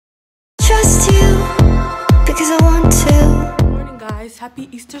happy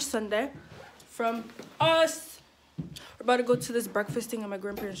Easter Sunday from us. We're about to go to this breakfasting at my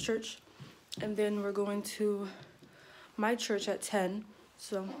grandparents' church, and then we're going to my church at 10.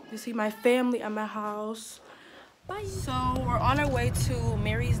 So you see my family at my house. Bye. So we're on our way to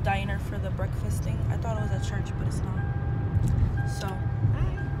Mary's Diner for the breakfasting. I thought it was at church, but it's not. So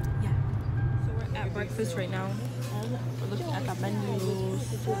yeah. So we're at breakfast right now. We're looking at the menus.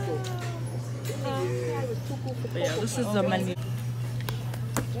 But yeah, this is the menu.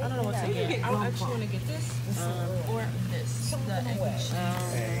 I don't know what to get. I actually want to get this or this. The egg and cheese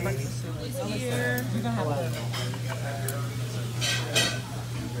breakfast is here. We're gonna have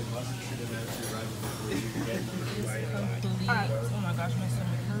oh my gosh, my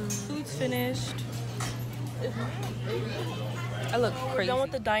stomach hurts. Food's finished. I look crazy. We're done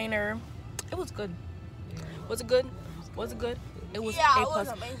with the diner. It was good. Was it good? Was it good? It was A+.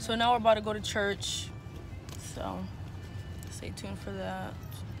 So now we're about to go to church. So stay tuned for that.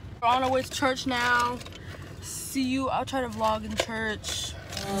 We're on our way to church now. See you. I'll try to vlog in church.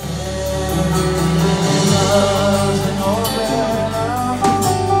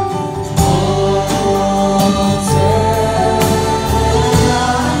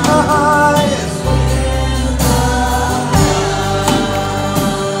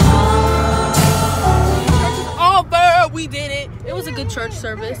 We did it. It was a good church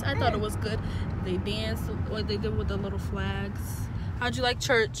service. I thought it was good. They danced, what they did with the little flags. How'd you like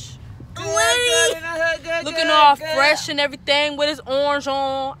church? Good. Looking all fresh and everything with his orange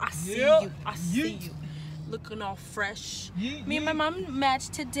on. I see you. I see you. Looking all fresh. Me and my mom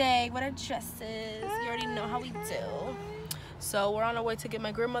matched today with our dresses. You already know how we do. So we're on our way to get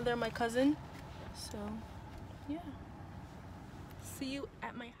my grandmother and my cousin. So yeah. See you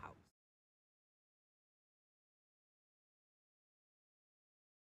at my house.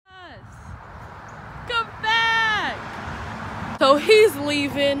 Come back. So he's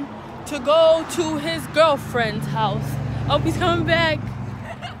leaving to go to his girlfriend's house. I hope he's coming back.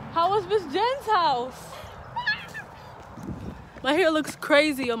 How was Miss Jen's house? My hair looks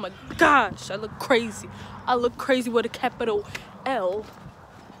crazy. Oh my gosh, I look crazy. I look crazy with a capital L.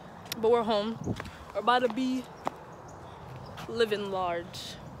 But we're home. We're about to be living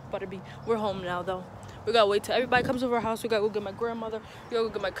large. We're home now though. We gotta wait till everybody comes over our house. We gotta go get my grandmother. We gotta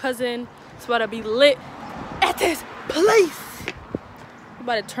go get my cousin. It's about to be lit at this place. We're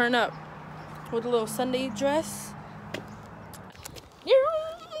about to turn up with a little Sunday dress.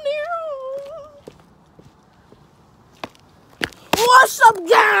 What's up,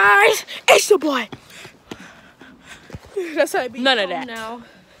 guys? It's your boy. That's how I be. None of that. Now,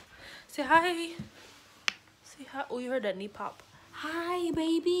 say hi. Say hi. Oh, you heard that knee pop. Hi,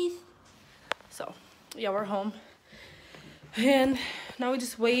 babies. So. Yeah, we're home. And now we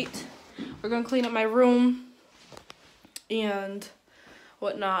just wait. We're gonna clean up my room and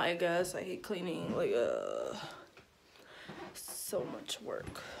whatnot, I guess. I hate cleaning, like, so much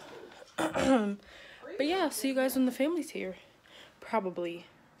work. But yeah, see you guys when the family's here. Probably.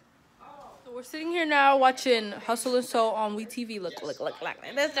 So we're sitting here now watching Hustle and Sew on WeTV. Look. That's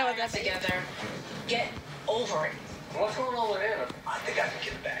not what's together. Get over it. What's going on with Anna? I think I can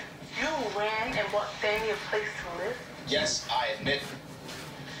get it back. You ran and bought Fanny a place to live? Yes, I admit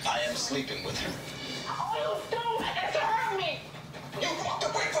I am sleeping with her. Oh, don't! It's hurt me! You walked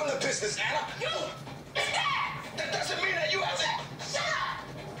away from the business, Anna! You! It's that! That doesn't mean that you haven't... Shut up!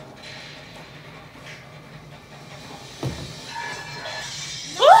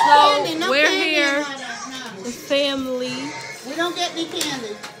 So we're here with family. We don't get any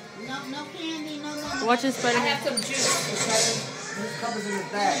candy. No candy, no. Watching Spider-Man. I have some juice. This covers in the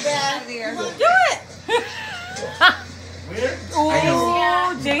bag. Do it! Where?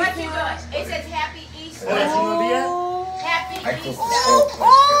 Oh, Jason. What you doing? It says Happy Easter. Oh, that's you gonna be at? Happy Easter.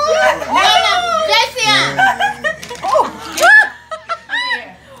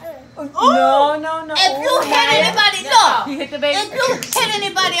 No. If you hit anybody, look. He hit the baby. If you hit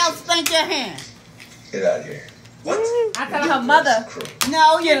anybody else, spank your hand. Get out of here. What? I tell her mother.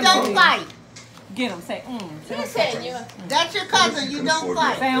 No, you don't fight. Get him. Say, Listen, you. That's your cousin. You don't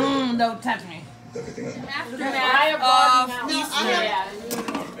fight. Say, don't touch me.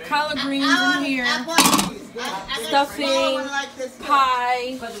 Collard greens in here. Stuffing,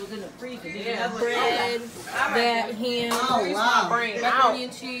 pie, bread, that ham, macaroni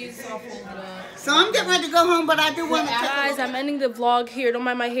and cheese. So I'm getting ready to go home, but I do want to. Guys, I'm ending the vlog here. Don't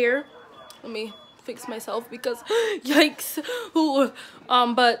mind my hair. Let me fix myself because yikes. Ooh.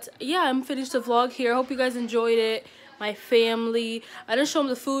 But yeah, I'm finished the vlog here. I hope you guys enjoyed it. My family. I didn't show them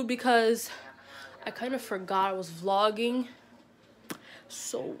the food because I kind of forgot I was vlogging.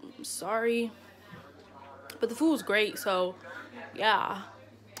 So I'm sorry. but the food was great. So yeah.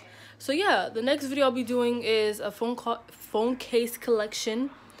 So yeah, the next video I'll be doing is a phone case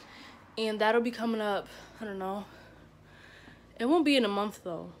collection, and that'll be coming up. I don't know. It won't be in a month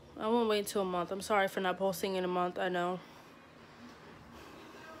though. I won't wait until a month. I'm sorry for not posting in a month. I know.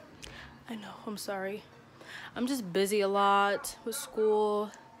 I'm sorry. I'm just busy a lot with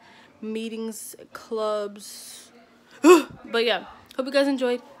school, meetings, clubs. But yeah, hope you guys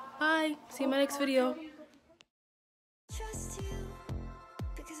enjoyed. Bye. See you in my next video.